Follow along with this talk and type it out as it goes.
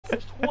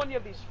There's 20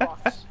 of these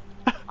fucks.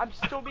 I'm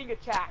still being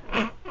attacked.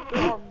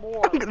 There are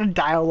more. I'm gonna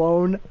die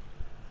alone.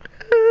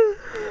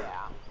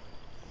 Yeah.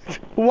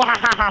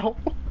 Wow.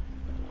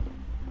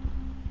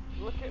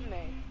 Look at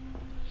me.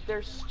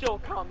 They're still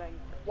coming.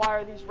 Why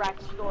are these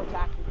rats still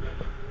attacking me?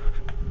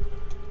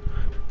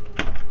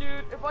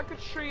 Dude, if I could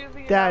show you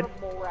the Dad, amount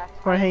of mole rats.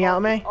 wanna hang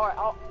out with me? Alright,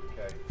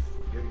 Okay.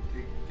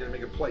 You gotta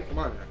make a plate. Come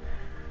on.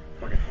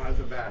 Fucking hot as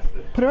a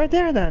bastard. Put it right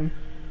there then.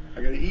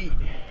 I gotta eat.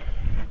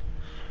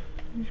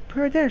 Put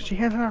it right there. She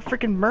has her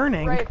freaking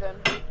burning. Raven.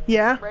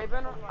 Yeah.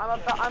 Raven,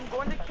 I'm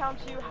going to count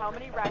to you how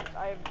many rats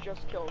I have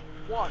just killed.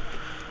 1,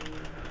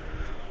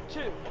 2,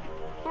 3,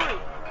 4,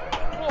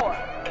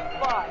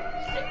 5,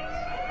 6,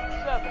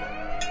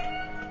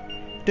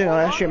 7. Dude,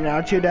 I'll stream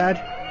now too, Dad.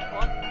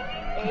 1,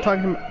 8, I'm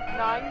talking to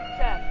 9,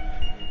 10,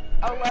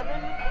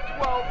 11,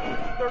 12,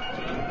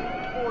 13,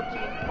 14,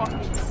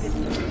 fucking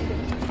 15, 16.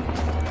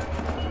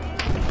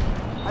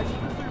 I've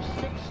eaten through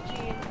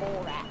 16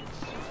 mole rats.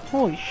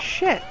 Holy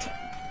shit.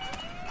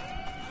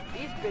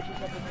 These bitches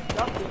have been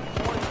abducting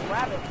more than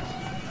rabbits.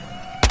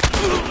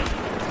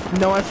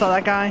 No one saw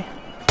that guy?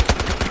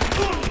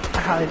 I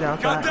highly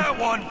doubt Got that. that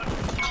one!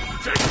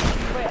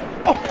 Wait,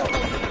 Oh.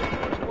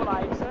 what I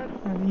said?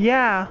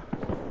 Yeah.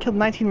 Killed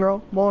 19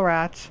 mole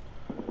rats.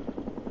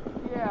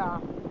 Yeah.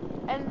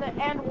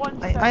 And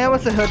one. I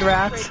almost a hood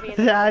rats,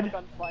 Dad.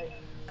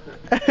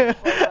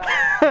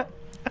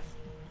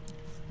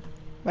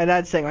 My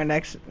dad's sitting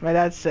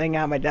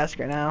at my desk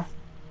right now.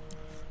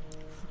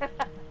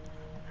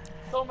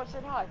 Tell him I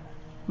said hi.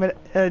 But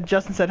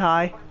Justin said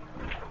hi.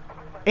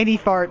 And he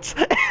farts.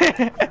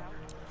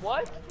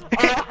 What?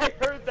 I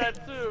heard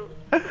that too.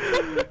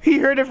 He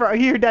heard it from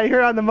Dad. He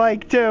heard it on the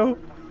mic too.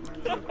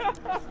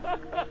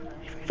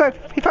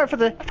 He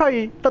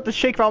probably felt the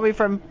shake probably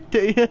from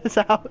his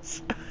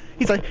house.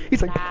 He's like,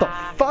 what the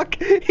fuck?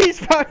 He's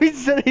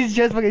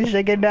just fucking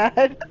shaking,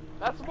 Dad.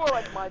 That's more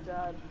like my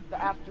dad. The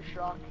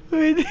aftershock.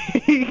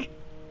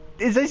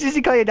 Is this just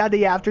you call your dad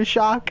the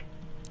aftershock?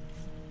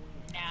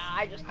 Nah,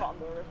 I just call him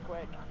the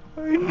earthquake.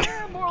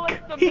 Yeah, more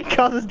like the. He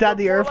calls his dad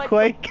the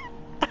earthquake.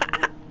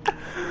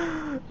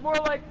 More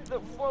like the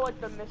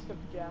mist of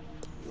death.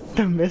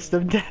 The mist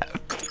of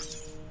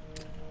death.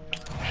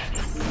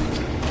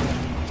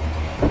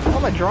 How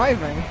am I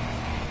driving?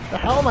 The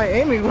hell am I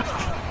aiming with?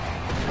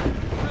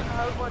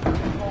 I was like,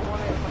 call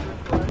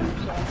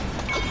 1-800-FLAG.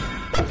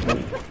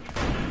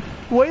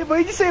 What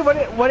did you say?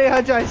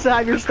 1-800 I still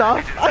have your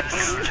stuff? No,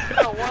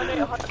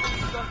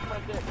 1-800 stuff my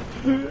dick.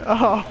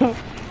 Oh.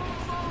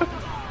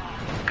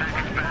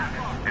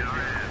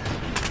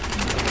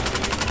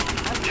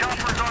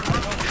 Choppers on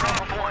route to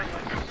drop point.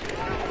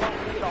 I don't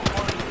need a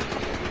harness.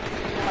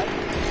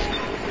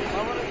 I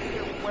want to see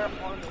you wear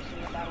harness in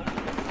the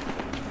battlefield.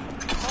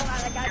 Hold on,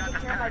 I gotta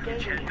take care of my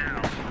baby.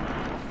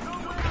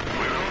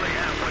 We're only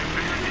halfway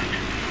finished.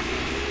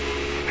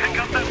 Pick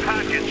up that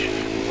package.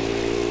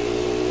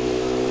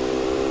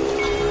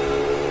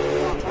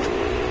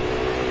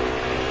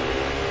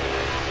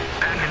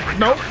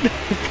 Nope.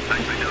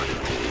 Nicely done.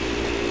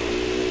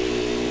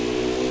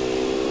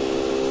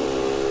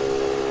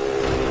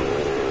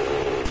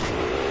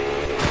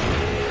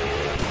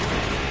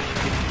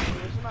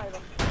 Here's an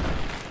item.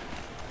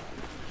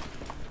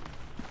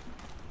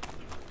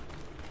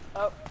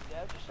 Oh, did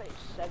I just say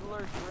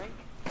settler drink?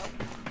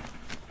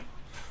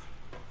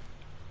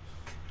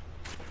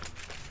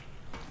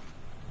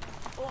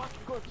 Oh, I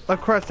can go to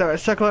Of course, though,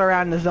 circle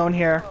around the zone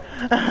here.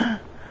 People are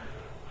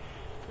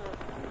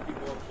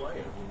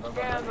playing.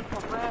 scan the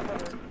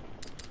parameter.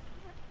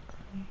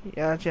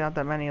 Yeah, actually not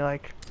that many,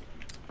 like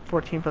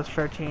 14 plus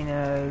 13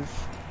 is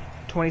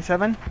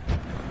 27.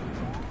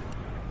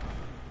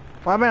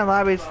 Why am I in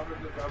lobbies?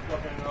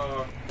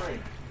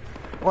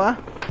 What?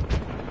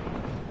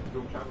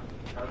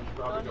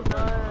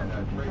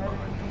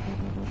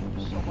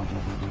 So much.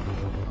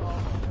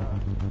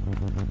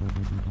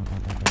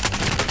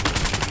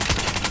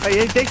 Oh,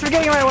 yeah, thanks for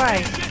getting in my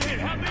way.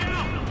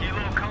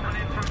 Kilo coming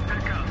in for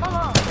pickup.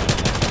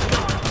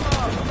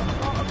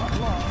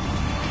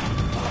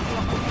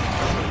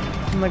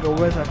 I'm like a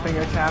whiz, my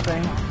finger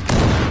tapping.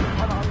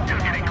 You're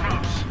getting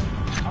close.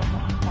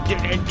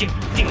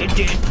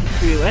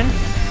 We win?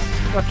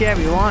 Fuck yeah,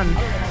 we won.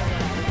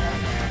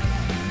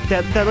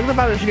 Dad, look at the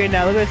bottom of the screen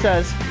now. Look what it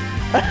says.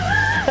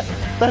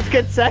 Let's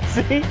get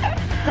sexy.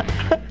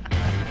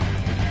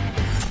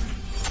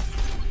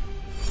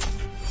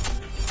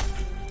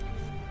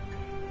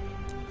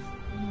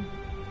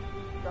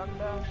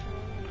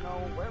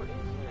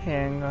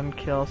 Handgun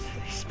kills.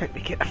 Expect to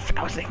get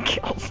 1,000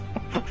 kills.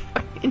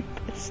 Fucking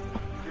pissed.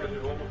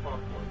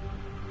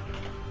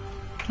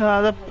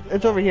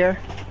 It's over here.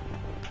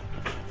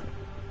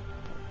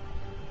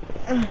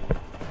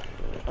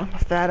 Oh,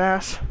 fat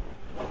ass.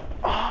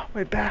 Oh,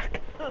 my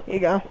back. Here you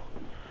go.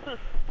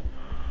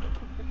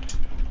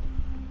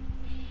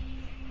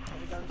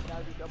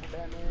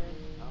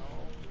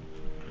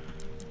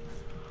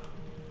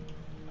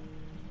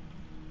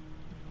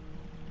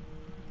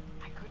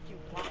 I could do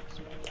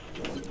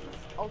blacksmith.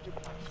 I'll do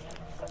blacksmith.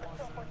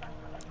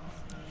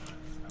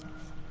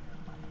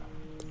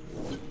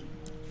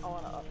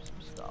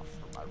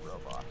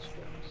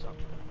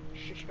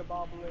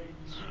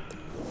 discombobulates.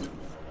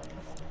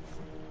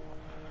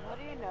 What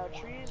do you know?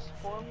 Trees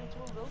form into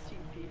a little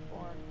TP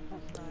form.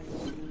 That's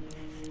nice.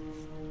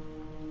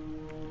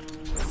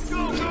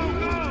 Go, go,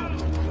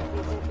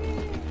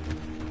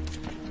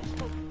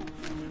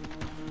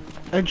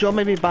 And Joel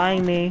may be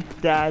buying me,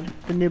 Dad,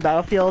 the new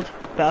Battlefield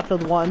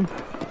 1.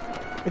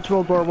 It's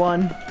World War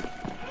 1. Dude,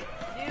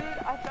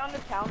 I found a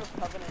town of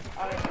Covenant.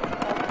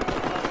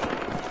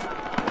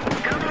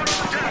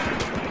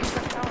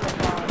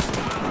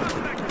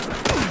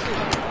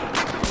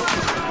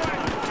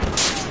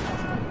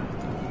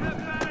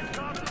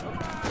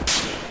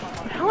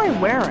 What am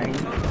I wearing?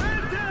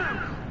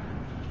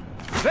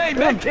 They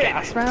Do I have a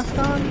gas mask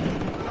on?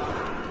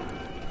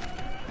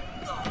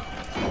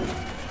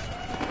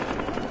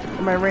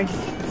 My range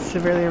is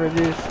severely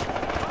reduced.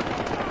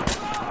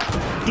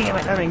 Damn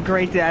it, I mean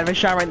great, Dad. If I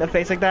shot right in the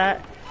face like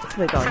that.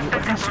 Like, oh, you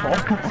asshole.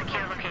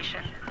 Secure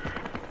location.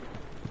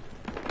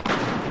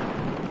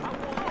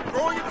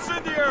 Throwing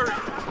incendiary!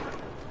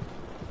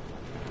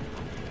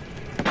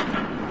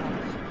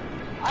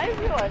 I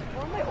realized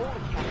one of my old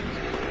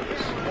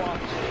accounts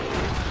swapped.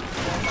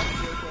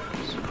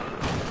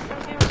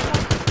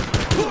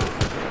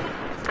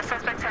 The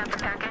suspects have the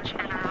package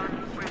and are en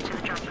route to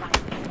the drop point.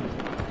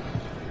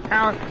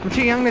 Out. I'm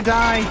too young to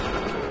die.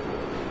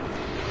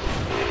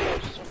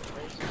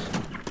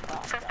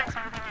 Suspects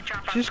moving the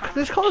drop off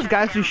Just call those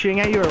guys who's shooting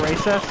at you a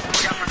racist.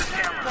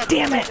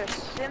 Damn it!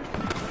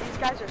 These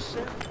guys are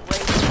synth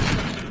racist.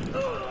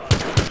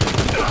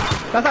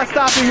 That's not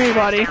stopping me,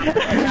 buddy. Now I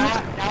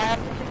have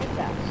to take a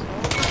test.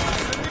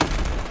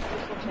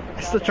 I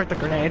still chucked the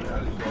grenade.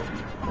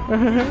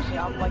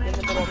 I'm like in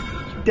the middle of the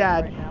feature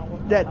Dad, right now. What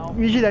the Dad, hell?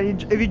 usually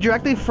if you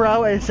directly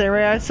throw a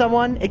incendiary at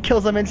someone, it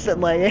kills them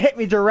instantly. It hit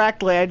me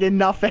directly, I did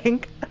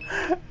nothing.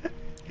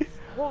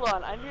 Hold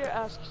on, I need to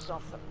ask you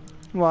something.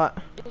 What?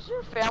 Is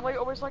your family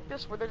always like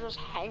this, where they're just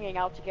hanging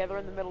out together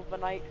in the middle of the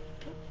night?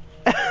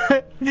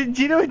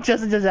 Do you know what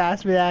Justin just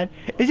asked me, Dad?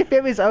 Is your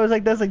family always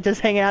like this, like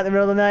just hanging out in the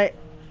middle of the night?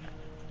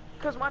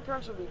 Because my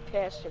parents would be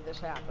pissed if this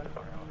happened.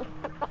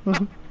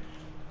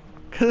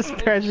 Because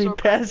his parents would So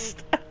be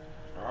pissed.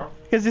 Huh?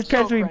 Because his So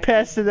parents would be cranky.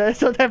 pissed and then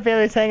so that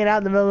family's hanging out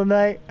in the middle of the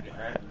night.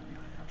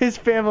 His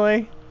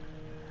family.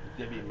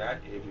 They'd be mad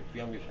if your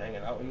family's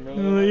hanging out in the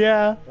middle of the night.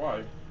 Yeah.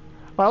 Why?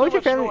 Why So would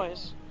your much family...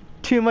 noise.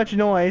 Too much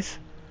noise.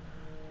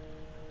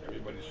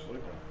 Everybody's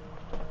sleeping.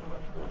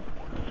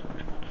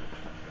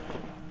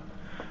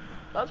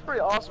 That's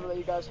pretty awesome that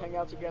you guys hang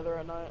out together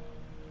at night.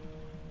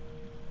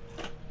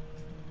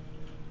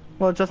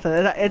 Well,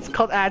 Justin, it's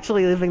called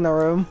actually leaving the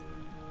room.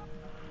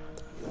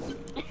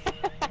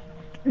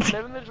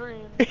 Living the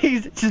dream.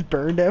 He's just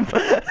burned him.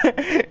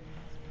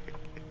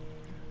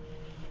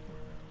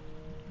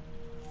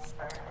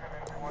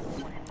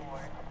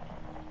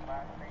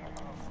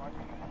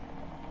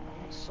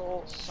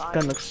 Soul science.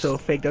 Gun looks so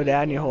fake though,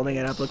 Dad, and you're holding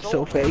it up. Looks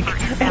so fake.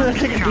 It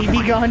looks like a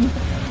BB gun.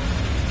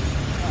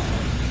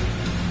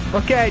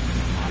 Okay.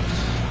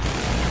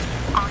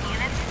 All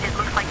units, it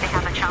looks like they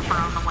have a chopper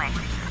on the way.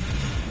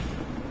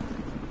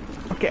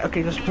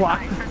 Okay, just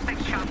block.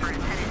 Suspect's chopper is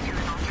headed to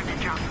an alternate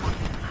drop point.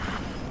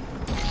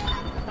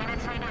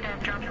 Units needed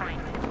at drop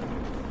point.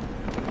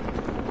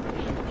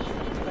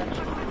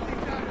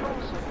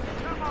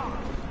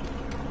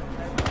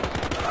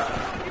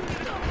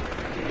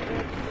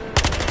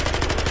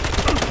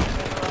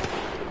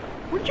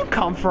 Where'd you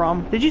come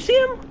from? Did you see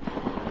him?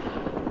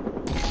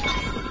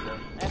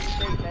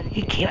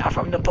 He came out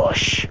from the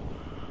bush.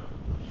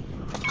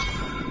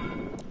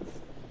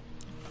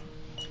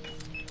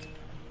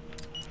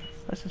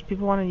 Unless these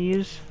people want to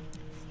use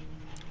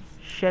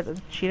shit that's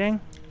cheating.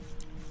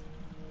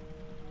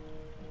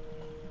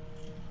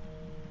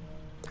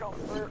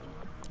 Comfort.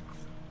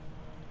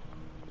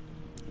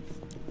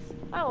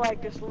 I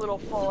like this little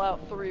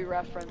Fallout 3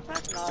 reference.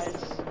 That's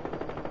nice.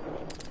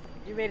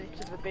 You made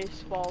it to the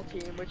baseball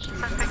team, which you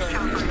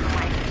prefer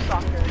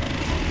soccer.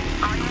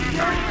 All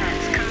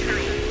units, code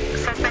 3.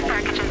 Suspect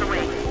package is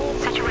away.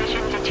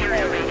 Situation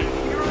deteriorating.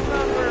 You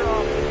remember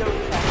Joe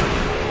Tech,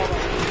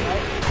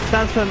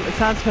 right?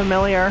 Sounds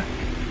familiar.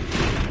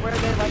 Where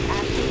they like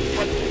ask you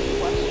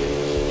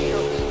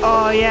questions.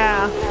 Oh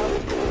yeah.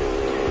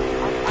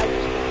 I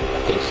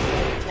just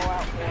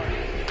Fallout 4.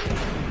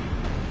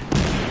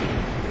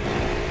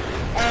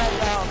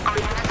 And All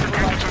units and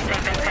packages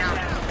have been found.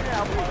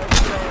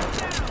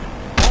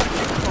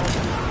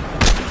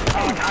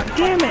 Oh god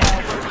damn it!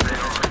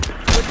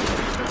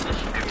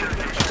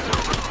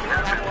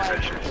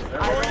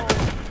 I don't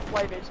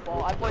play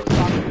baseball. I play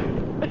soccer.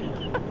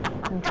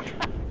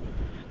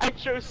 I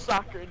chose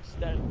soccer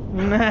instead.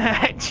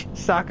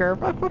 Soccer,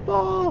 fuck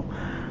football.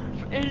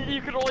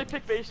 You could only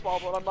pick baseball,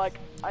 but I'm like,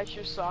 I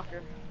choose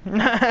soccer.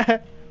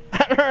 I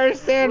don't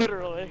understand.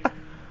 Literally.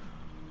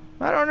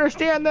 I don't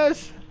understand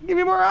this. Give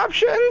me more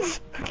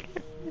options.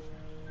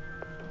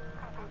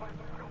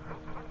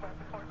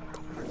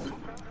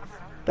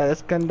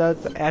 This gun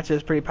does actually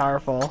is pretty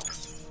powerful.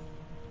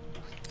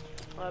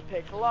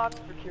 Pick lock,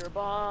 procure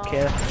bomb.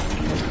 Okay.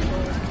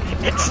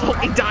 It's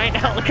slowly dying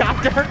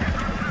helicopter.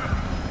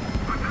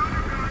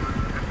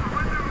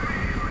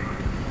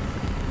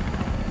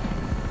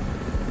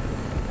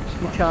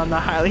 You tell I'm the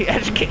highly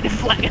educated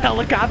flying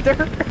helicopter.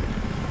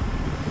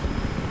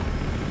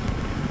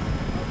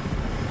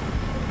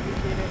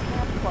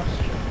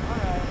 Question.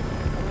 Alright.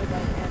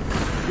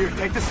 Here,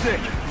 take the stick.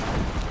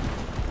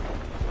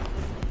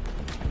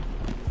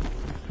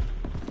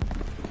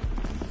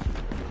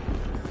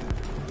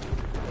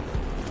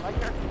 My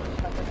character just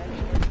has an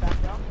engineer's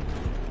background.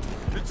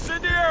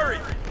 Incendiary!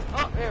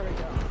 Oh, there we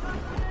go.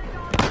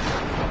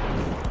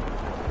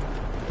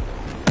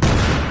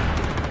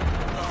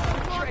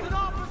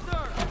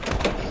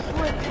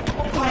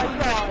 Oh my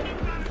god.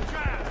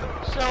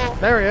 So,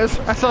 There he is.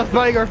 I saw his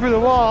buddy go through the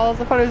walls.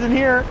 I thought he was in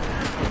here.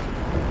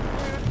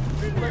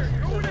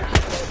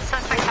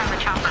 Suspects on the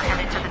chopper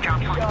headed to the drop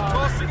point.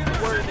 Crossing an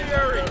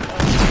incendiary!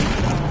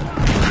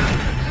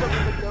 some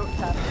of the notes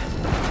happened.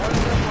 One of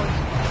them was,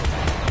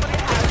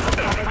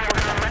 somebody has a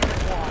comic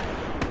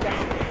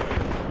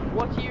book.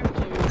 What do you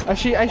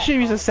do? I should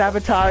use a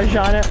sabotage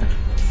on it.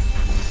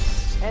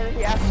 And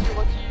he asks you,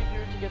 what do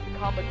you do to get the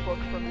comic book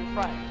from your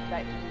friend?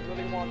 That you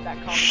really want that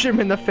comic Shoot him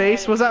in the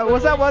face. Was that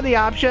one of the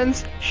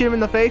options? Shoot him in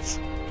the face.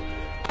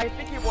 I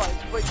think it was,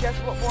 but guess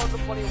what one of the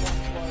funny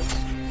ones was?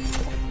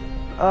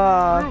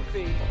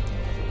 Roofie.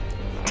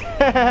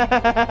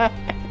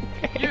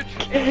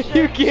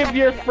 You give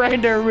your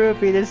friend a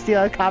rupee to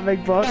steal a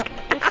comic book.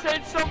 It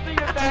said something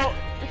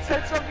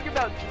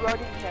about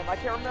drugging him. I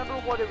can't remember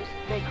what it was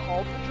they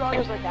called the drug. It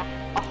was like a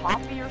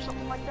hoppy or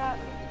something like that.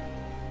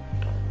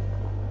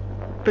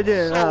 But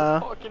then, So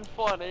fucking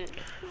funny.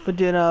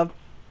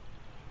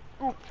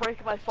 Ooh,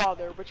 prank my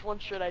father. Which one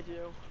should I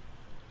do?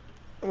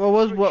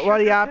 what are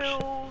the Sugar options?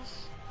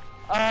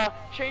 pills,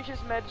 change his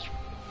meds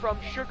from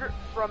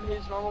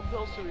his normal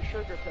pills to his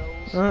sugar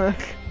pills,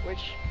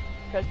 which,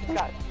 because he's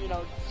got,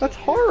 That's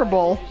severe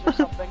horrible. diabetes or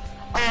something.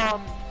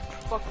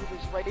 Fuck with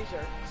his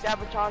razor.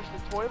 Sabotage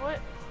the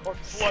toilet or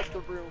flood the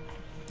room.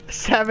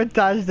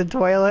 Sabotage the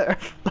toilet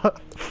or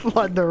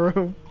flood the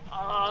room.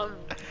 Um,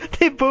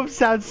 They both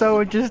sound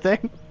so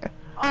interesting.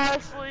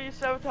 honestly,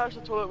 sabotage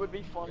the toilet would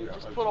be funny.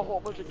 Just put a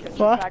whole bunch of ketchup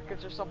What?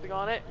 packets or something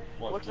on it.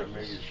 Looks like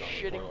he's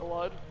shitting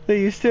blood.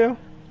 They used to.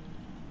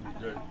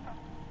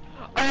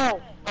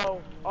 Oh.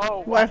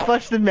 Why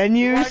flush the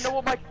menus? Do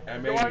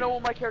I know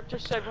what my character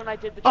said when I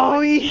did the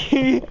Oh choice?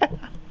 yeah.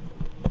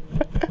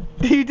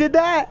 You did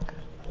that?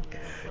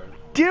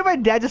 Do you know what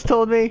my dad just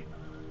told me?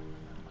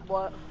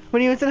 What?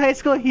 When he was in high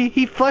school,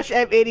 he flushed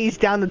M80s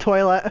down the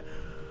toilet.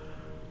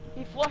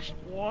 He flushed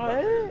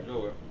what?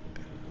 Do it.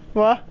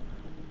 What?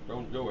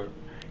 Don't do it.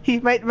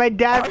 My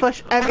dad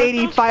flushed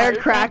M80 those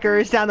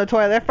firecrackers down the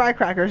toilet. They're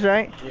firecrackers,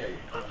 right? Yeah,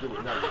 do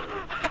it now.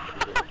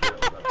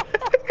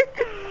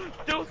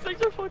 Those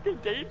things are fucking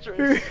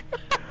dangerous.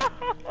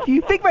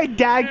 You think my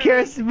dad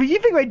cares? You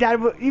think my dad?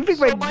 You think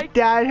So my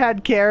dad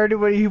had cared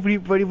when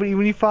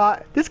he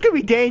fought? This could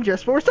be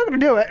dangerous, but we're still gonna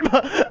do it.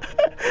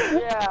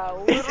 Yeah,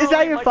 Is that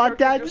literally, your my fault,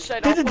 character Dad? just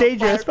said, This "I'll is put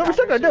dangerous, but we're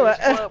still gonna do firecrackers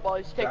in his it." toilet while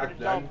he's taking a Back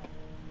dump.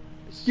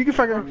 You can I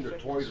fucking. mean, the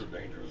toys are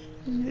dangerous.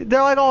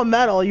 They're like all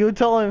metal. You would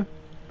tell him.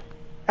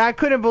 I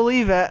couldn't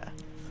believe it.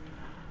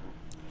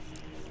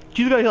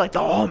 You guys like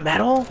they're all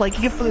metal? Like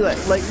you can feel like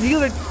you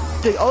like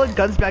all the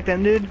guns back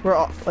then, dude. Were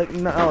all like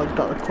not all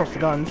of course the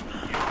guns,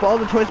 but all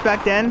the toys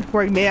back then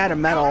were like, made out of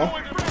metal.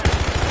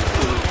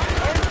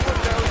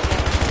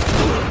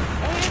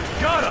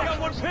 Got him! Got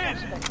one pin!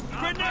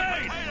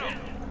 Grenade!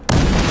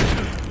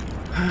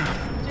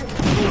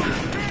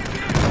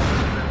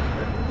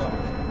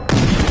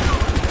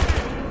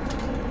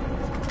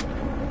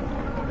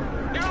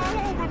 They're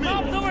all over me!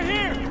 Mob's over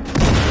here!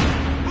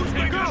 Who's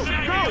gonna go?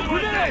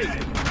 Grenade!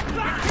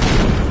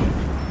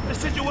 The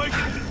situation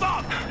is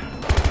fucked!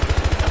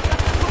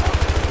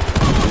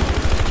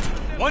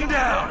 One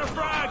down!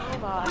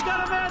 We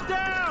got a man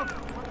down!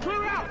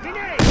 Clear out!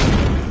 Grenade!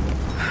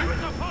 You were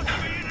supposed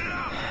to be in and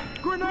out!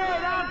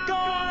 Grenade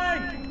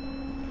outgoing!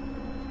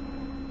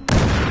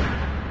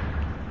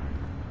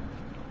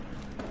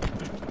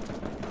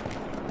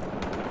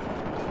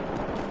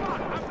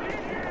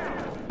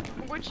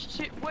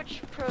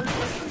 Which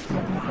pronunciation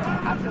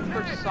I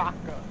prefer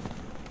soccer.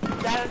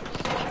 That is,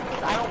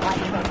 I don't like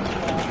that at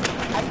all.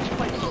 I just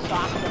play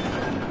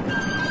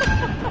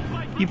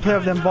soccer. You play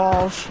with them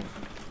balls.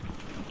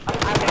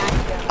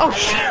 I Oh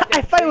shit!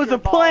 I thought it was a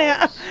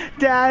plant,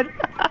 Dad.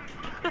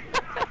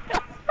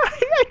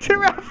 I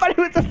turned around, I thought it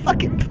was a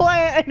fucking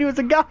plant, and he was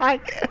a guy.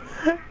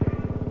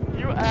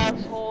 You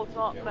asshole, it's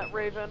not that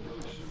Raven.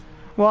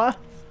 What?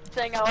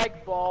 Saying I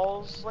like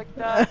balls like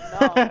that?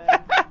 No, man.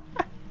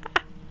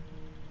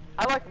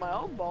 I like my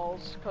own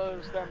balls,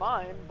 because they're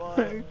mine,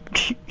 but...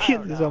 He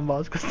has his own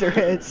balls because they're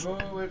his.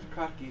 Oh, it's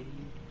cocky.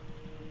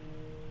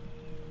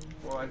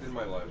 Well, I did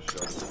my live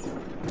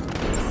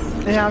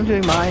show. Yeah, I'm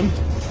doing mine.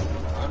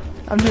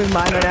 I'm doing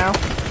mine right now.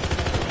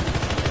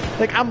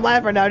 Like, I'm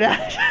live right now,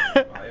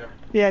 Dad.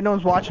 Yeah, no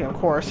one's watching, of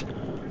course.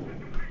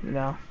 You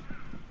know.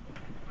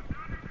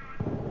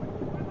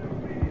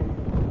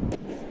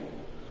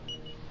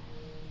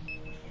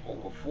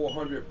 Over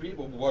 400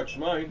 people watch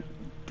mine.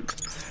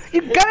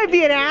 You gotta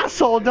be an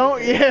asshole,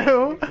 don't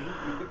you?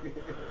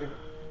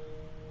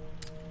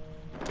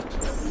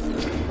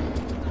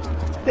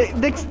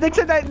 Nick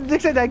said that.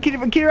 Nick said that. Can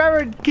you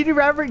ever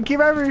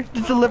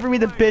just deliver me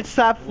the bitch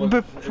slap? Well,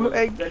 it was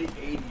steady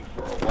 80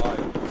 for a while.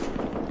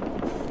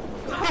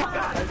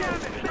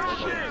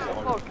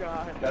 Oh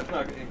god. That's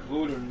not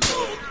including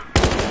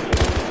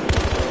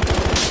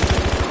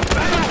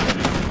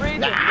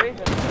Raven.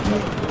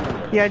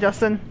 Yeah,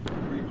 Justin.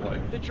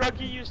 replay. The drug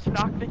you use to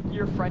knock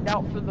your friend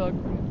out for the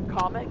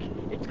comic,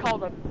 it's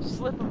called a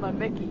slip of a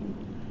Mickey.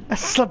 A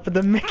slip of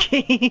the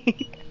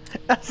Mickey.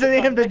 That's the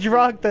name of the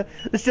drug. To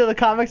steal the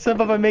comic slip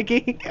of a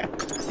Mickey.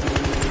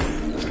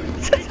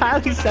 It's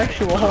highly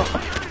sexual.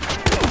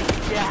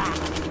 Yeah.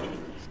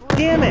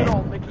 Damn it. Good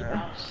old Mickey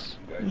Mouse.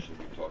 You guys should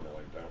be talking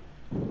like that.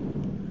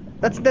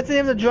 That's the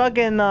name of the drug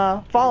in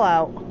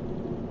Fallout.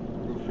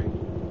 Roofing.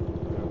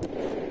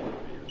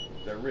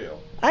 They're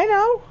real. I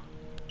know.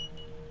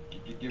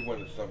 You give one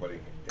to somebody.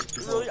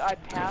 Really, I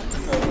passed.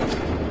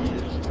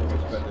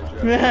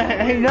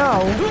 I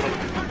know.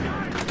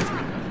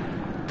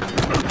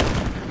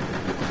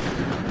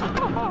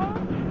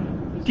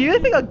 Do you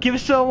think I'll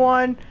give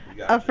someone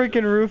a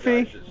freaking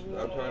roofie?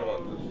 I'm talking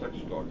about the sex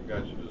talk. You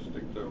guys should just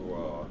stick to,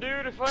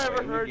 Dude, if I ever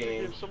playing the heard you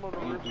game, give someone a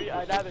eating roofie, pussy,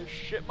 I'd either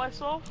shit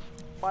myself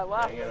by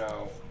laughing, hanging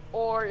out,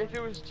 or if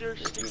it was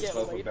just to being get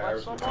laid by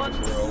self-embarrassed with someone,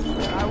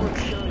 girls. I would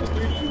kill you.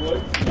 She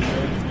likes you,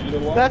 man. You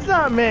know what? That's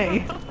not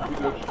me.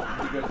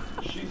 Because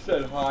she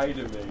said hi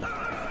to me.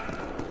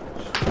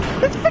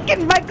 It's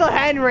freaking Michael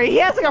Henry. He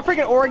has like a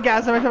freaking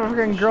orgasm every time a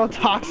freaking girl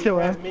talks to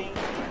him. Me?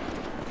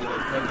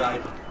 There's 10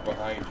 guys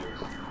behind you.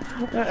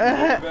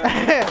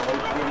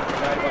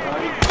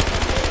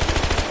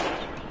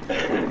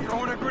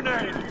 Throwing a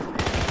grenade.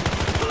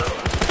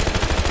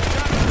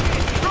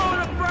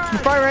 You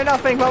probably ran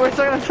nothing, but we're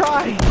still gonna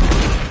try. He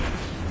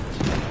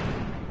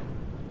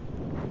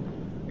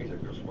said,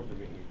 girls from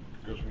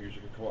you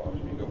should come up to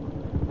me and go,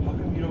 how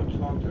come you don't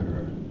talk to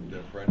her,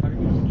 dear friend? How come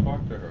you don't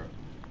talk to her?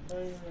 I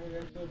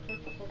said, talk to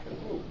fucking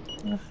who?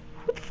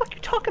 What the fuck are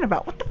you talking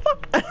about? What the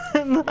fuck?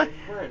 My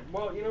friend.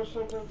 Well, you know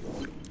something?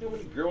 You know how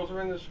many girls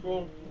are in this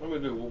school? What am I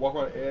gonna do? We'll walk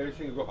around every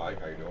single go, hi,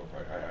 how you doing?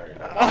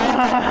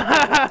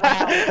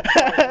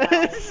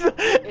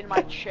 Hi. In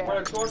my chair. When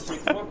I talk to me,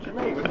 come up to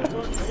me. What the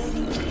fuck,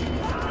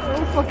 man?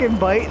 Don't fucking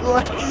bite,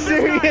 like,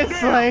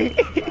 seriously.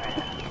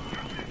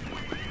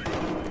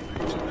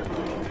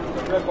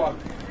 The red box.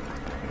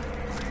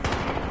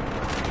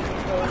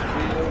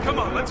 Come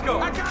on, let's go.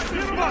 I got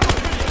you.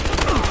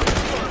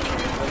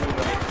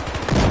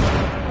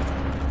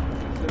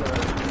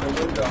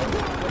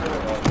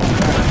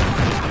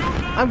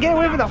 I'm getting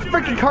away from the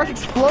freaking cars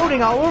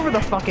exploding all over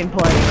the fucking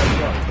place.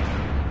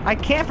 I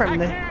can't from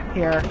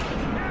here.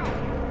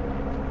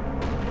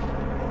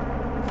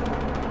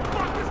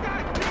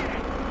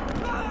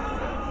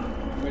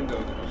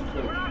 Windows, it was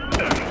two.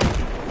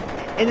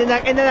 And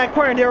then that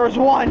corner there was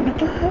one.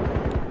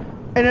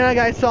 And then that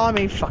guy saw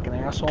me, fucking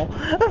asshole.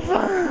 But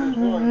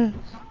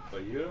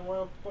you don't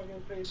want to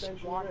fucking pay attention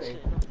to me. Watson,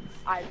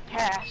 I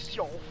passed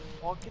your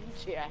fucking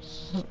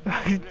test.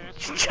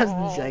 Just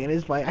a second,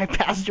 his fight. I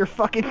passed your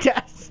fucking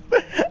test.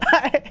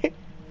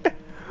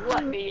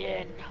 Let me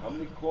in. How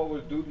many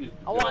callers do these?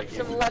 I want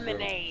some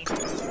lemonade.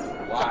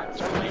 Lots.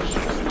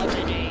 Delicious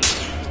lemonade.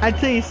 I'd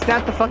say you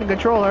snapped the fucking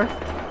controller.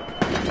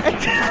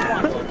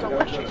 I want some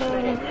delicious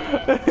lemonade.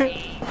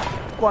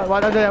 What?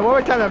 One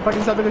more time I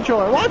fucking snapped the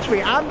controller. Watch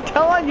me. I'm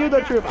telling you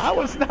the truth. I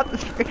will snap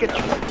this freaking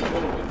controller.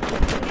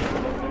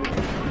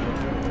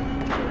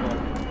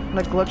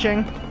 Like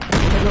glitching.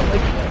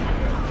 Like,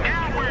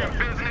 Now we're in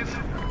business.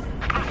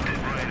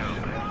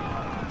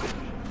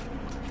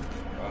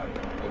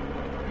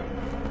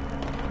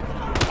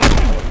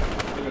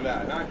 Look at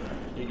that. Not,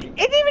 you it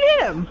didn't even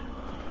hit him.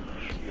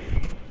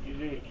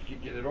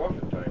 didn't get it off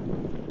in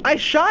time. I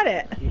shot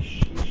it. He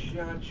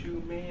shot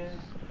you, man.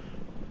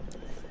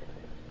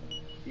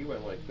 He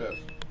went like this.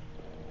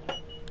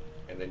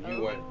 And then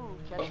you went.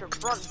 Catch your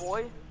front,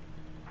 boy.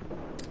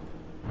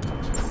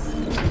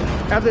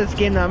 After this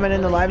game, though, I'm gonna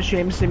end the live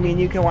stream so me and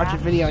you can watch a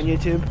video on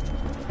YouTube.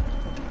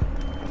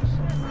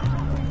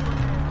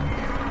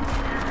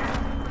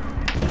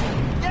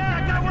 Yeah,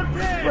 I got one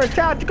pinned. We're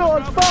tactical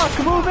as fuck.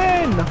 Move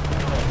in.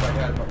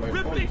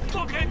 Rip these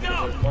fuckheads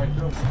out.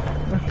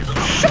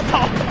 Shut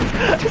up.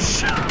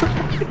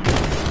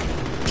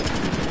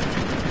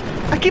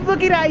 I keep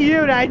looking at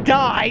you and I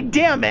die.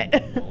 Damn it.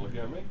 Don't look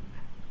at me.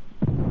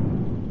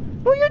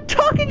 Well, you're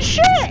talking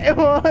shit.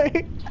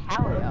 Like,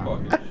 Hell yeah.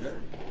 Fucking shit.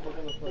 Look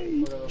at the front.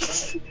 You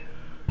lose,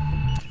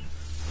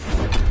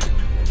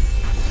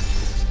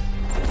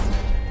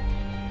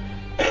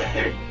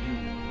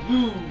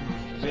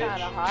 Kinda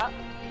bitch. hot.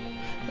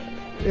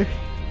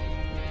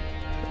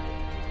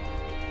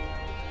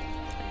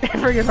 I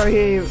forget how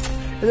he.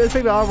 There's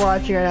people are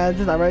watching right now. It's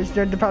just not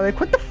registered. They're probably like,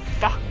 what the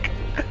fuck?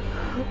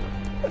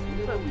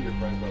 You know who your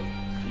friends are.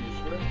 Jesus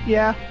Christ.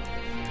 Yeah.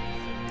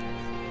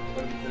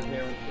 What did the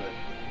parents say?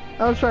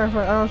 I was trying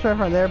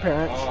for their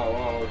parents.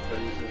 Oh, so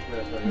you just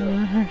messed up.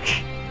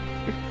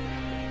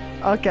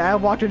 Yeah. Okay, I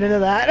walked right into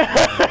that.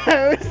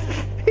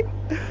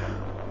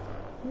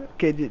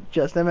 Okay,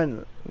 just I'm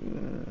in.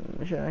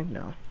 Should I?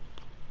 No.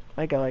 I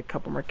I got like a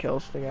couple more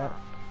kills to get.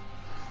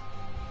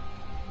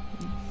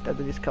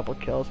 After these couple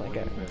kills, I 20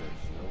 get. minutes.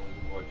 No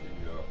one's watching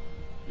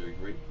your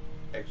great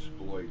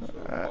exploits.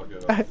 So log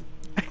it up.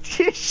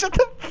 Shut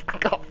the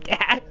fuck up,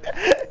 Dad.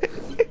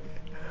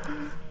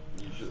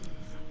 You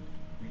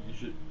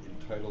should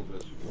entitle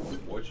this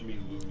 "Watch Me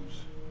Lose."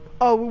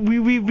 Oh,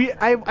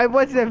 I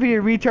wasn't a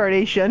video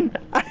retardation.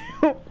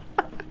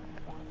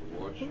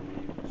 Watch me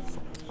lose.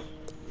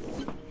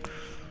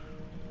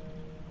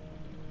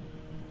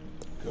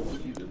 Come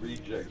see the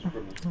rejects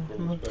from the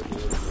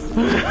speculative.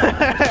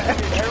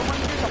 Everyone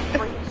here's a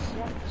free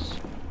sex.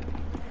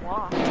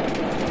 Why?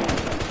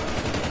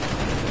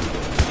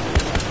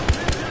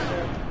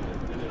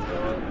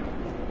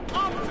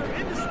 Officer,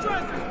 in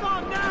distress,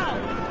 respond now!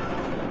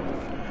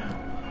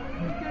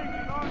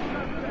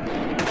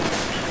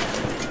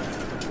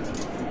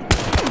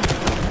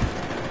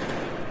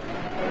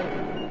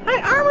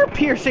 My armor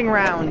piercing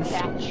rounds.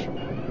 Catch.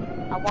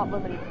 I want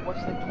limited. What's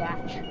the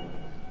catch?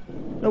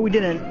 No, we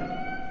didn't.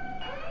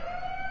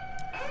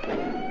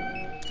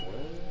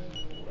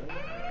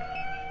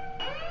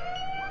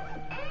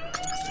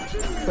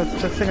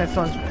 That's the thing I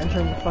saw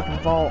entering the fucking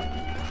vault.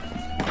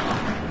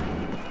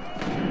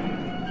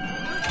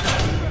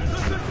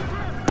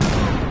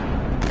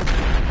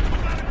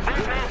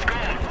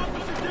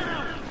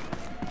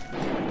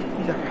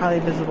 These are highly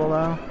visible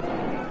though.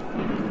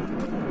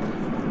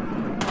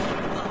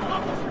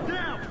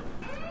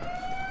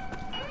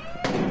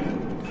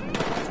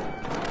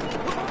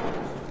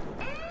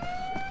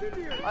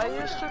 I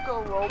just took a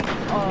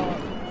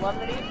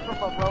lemonade from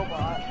a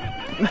robot.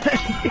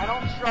 I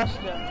don't trust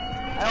him.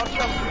 I don't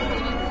trust him.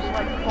 He's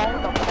like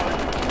falling apart.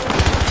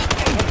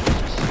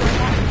 He's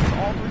staring at me with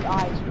all three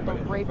eyes with a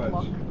rape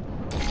look.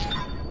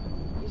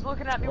 He's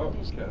looking at me with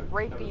these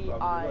rapey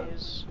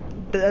eyes.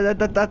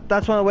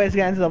 That's one of the ways to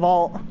get into the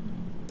vault.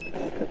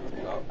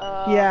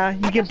 Yeah,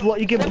 you can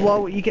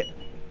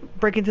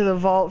break into the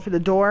vault through the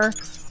door,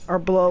 or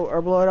blow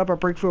it up, or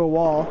break through a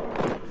wall.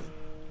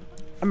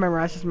 I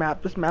memorized this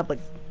map. This map like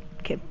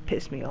can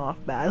piss me off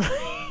badly.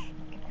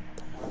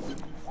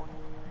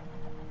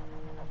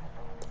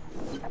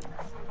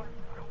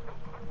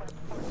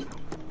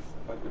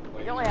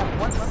 You only have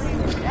one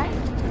lemonade a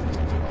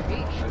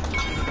day.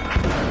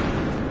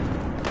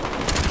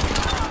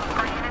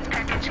 Ordnance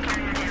package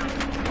carrier down.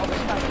 Oh,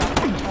 this guy's got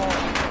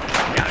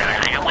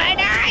control.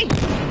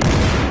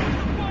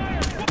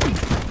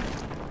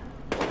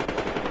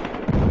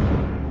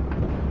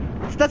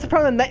 So that's the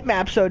problem with night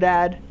map, so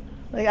Dad.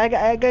 Like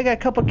I got a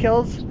couple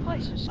kills This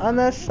place is on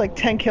this, like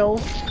 10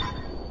 kills.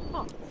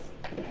 Huh.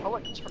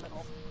 Poet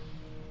terminal.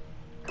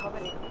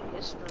 Coveting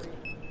history.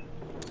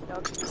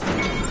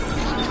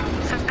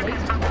 Suspect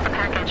has bumped the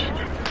package.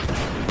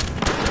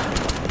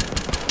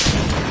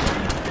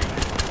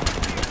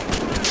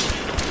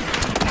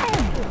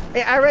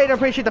 Hey, I really don't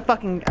appreciate the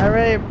fucking. I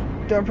really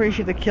don't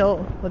appreciate the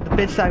kill with the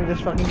bitch side you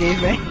just fucking gave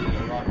me.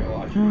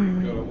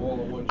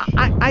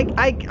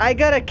 I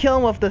gotta kill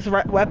him with this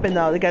weapon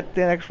though to get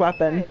the next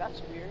weapon. Hey,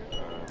 that's weird.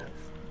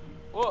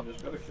 Whoa.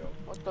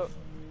 What the?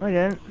 I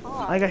didn't.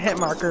 I got hit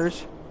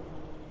markers.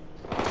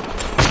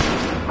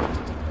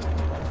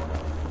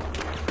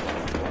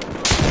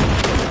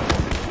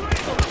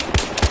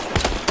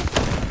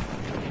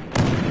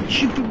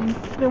 Shoot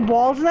the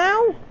walls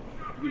now?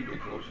 We get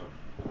closer.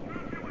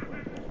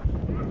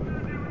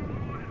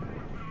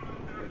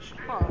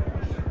 Huh.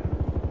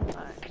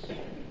 Nice.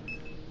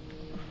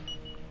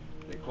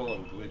 They call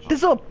them glitches.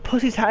 This little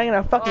pussy's hiding in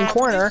a fucking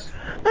corner.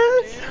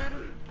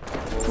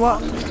 Well,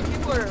 These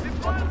people are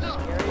fucking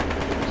scary.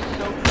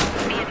 So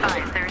Be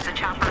advised, there is a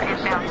chopper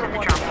inbound to the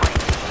drop point.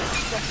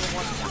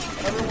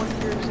 everyone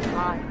here is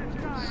tired.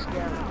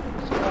 Scary.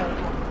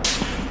 Scary.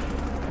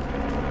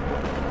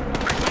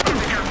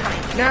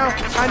 now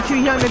I'm too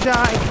young to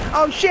die.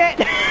 Oh shit!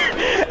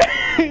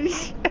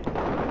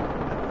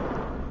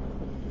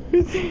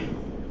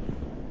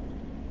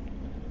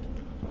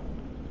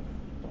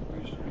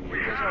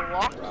 There's a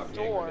locked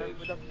door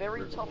with a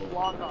very tough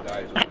lock on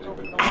it.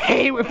 I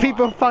hate when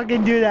people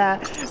fucking do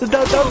that. That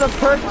was a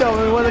perk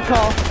though in one of the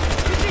call.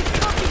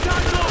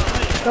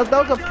 That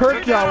was a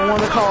perk though in one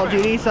of the Call of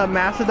Duty. So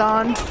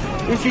Macedon.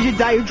 If you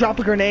die, you drop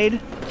a grenade.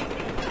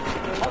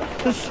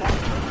 Just,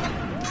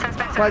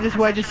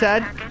 what I just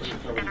said. I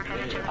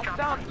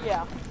found,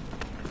 yeah.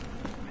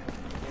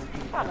 I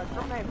found a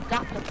girl named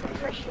Dr.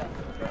 Patricia.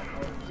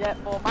 Jet,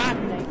 well, my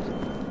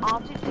name's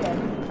Auntie Jet.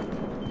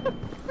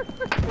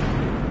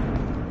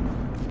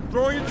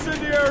 Throwing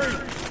incendiary!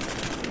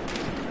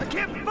 I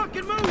can't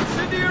fucking move!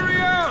 Incendiary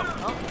out!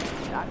 Oh,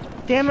 Dr.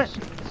 Damn it.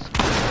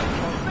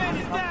 Man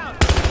is down!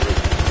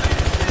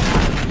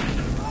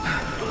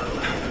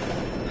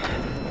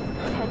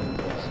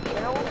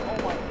 Gerald, oh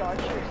my god,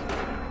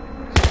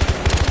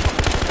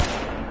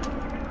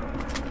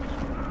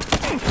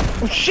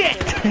 Oh shit!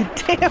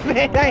 Damn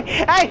it!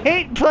 I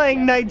hate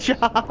playing Night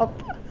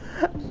Job.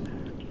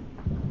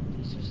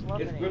 this is It's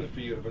lemonade. good for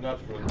you, but not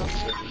for the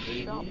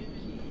Shop.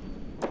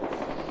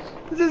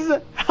 This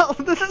is hell.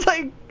 This is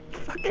like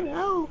fucking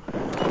hell.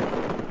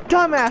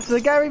 Dumbass, the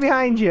guy right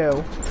behind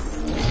you.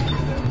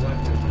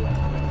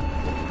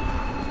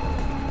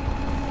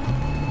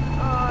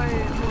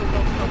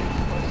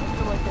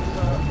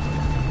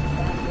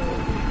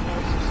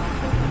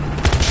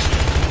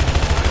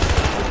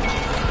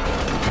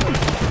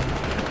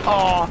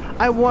 Oh,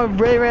 I won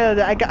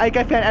really. I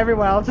got fan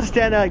everyone. I was just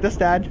standing there like this,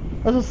 Dad.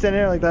 I was just standing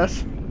there like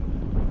this.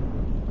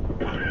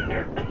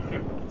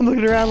 I'm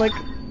looking around like,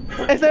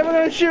 is anyone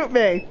gonna shoot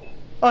me?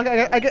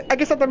 Okay, I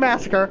guess that's the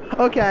massacre.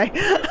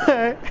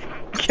 Okay.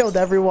 Killed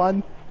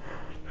everyone.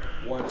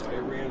 Once I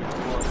ran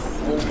across the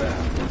whole map.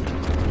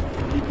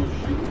 People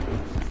shooting.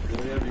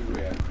 Going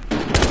everywhere.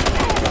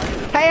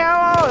 Hey,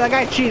 oh, that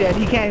guy cheated.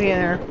 He can't be in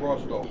there.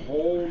 Across the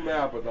whole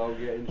map without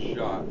getting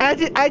shot. I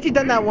actually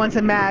done that once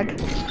in Mag.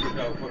 Took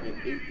out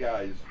fucking 8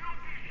 guys.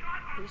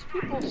 These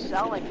people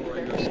selling me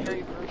their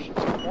scary versions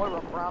of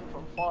Moira Brown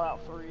from Fallout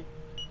 3.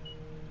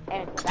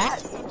 And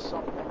that means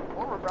something.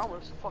 Moira Brown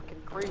was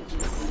fucking crazy.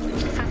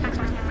 Suspects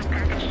on him was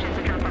packaged at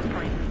the drop-off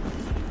point.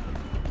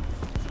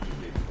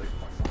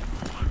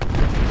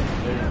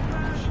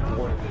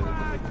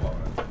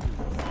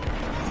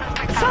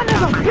 Son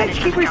of a bitch,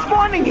 keep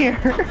respawning here.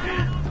 We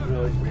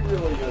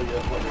really gotta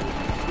get fucking.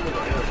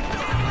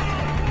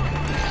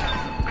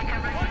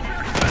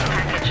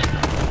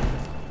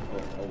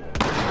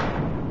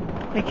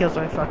 He kills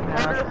my fucking Order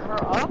ass. her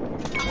up? What?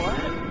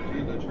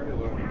 See the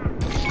trailer.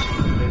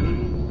 And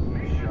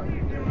he shot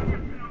you down.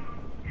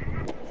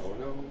 Oh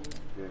no,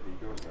 there he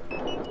goes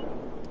now.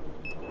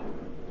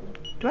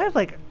 Do I have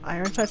like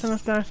iron sights on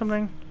this gun or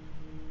something?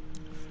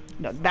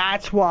 No,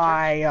 that's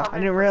why. I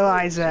didn't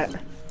realize it.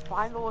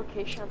 Find the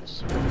location of the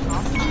secret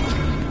compound.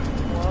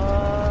 What?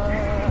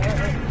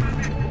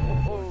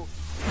 Oh,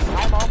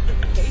 I'm off the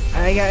case.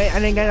 I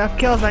didn't get enough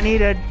kills I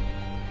needed.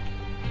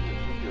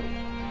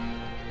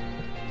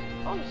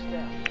 Oh,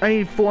 snap. I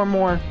need 4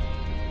 more.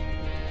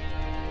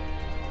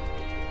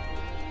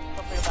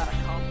 Something about a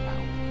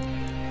compound.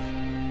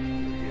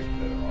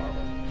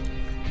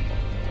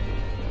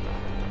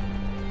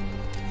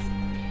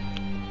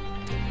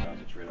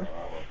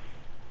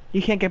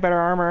 You can't get better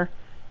armor.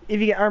 If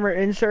you get armor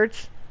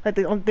inserts, like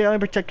they only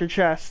protect your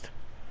chest.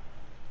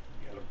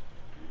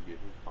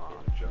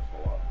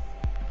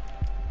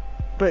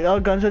 But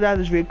all guns with that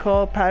is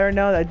recoil pattern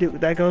now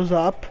that goes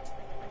up,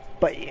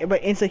 but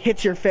instantly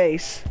hits your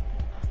face,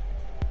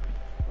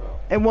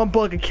 and one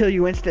bullet can kill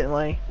you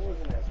instantly.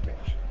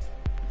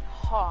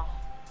 Huh.